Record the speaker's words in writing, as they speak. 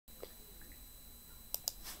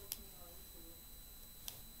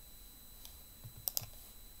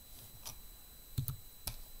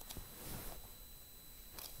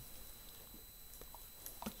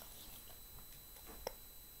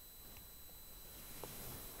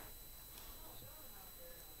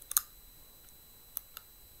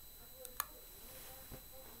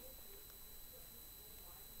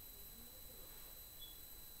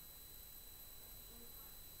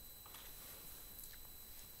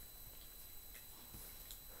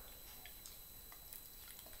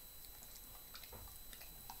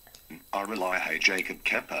Hey Jacob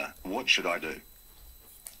Kepper, what should I do?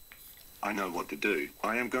 I know what to do.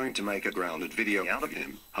 I am going to make a grounded video out of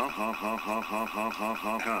him. Ha ha ha ha ha ha ha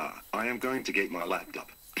ha ha. I am going to get my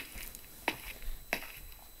laptop.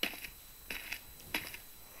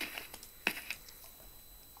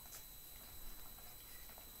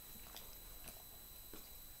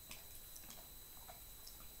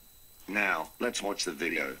 Now, let's watch the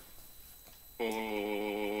video.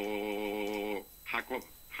 Oh, Jacob,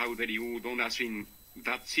 how dare you do nothing?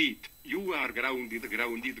 That's it. You are grounded for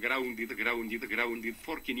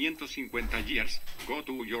 550 years. Go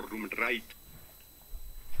to your room right.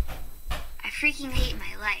 I freaking hate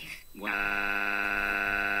my life. Wah.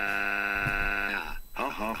 Ha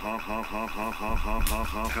ha ha ha ha ha ha ha ha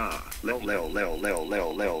ha ha. Lel.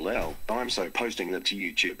 I'm so posting that to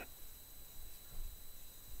YouTube.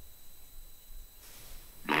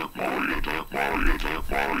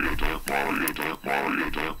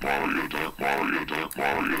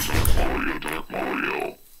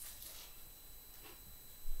 Mario.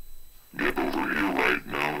 Get over here right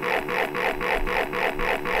now.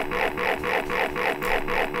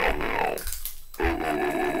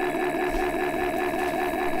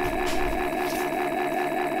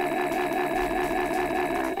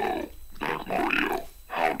 Dark Mario,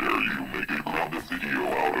 how dare you make a grounded video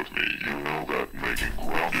out of me? You know that making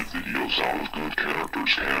grounded videos out of good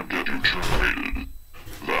characters can get you terminated.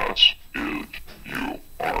 That's it. You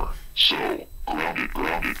are so grounded for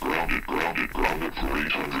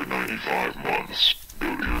 895 months. Go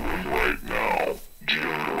to your room right now.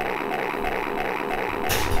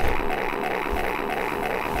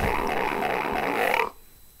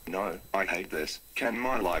 No, I hate this. Can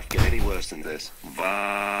my life get any worse than this?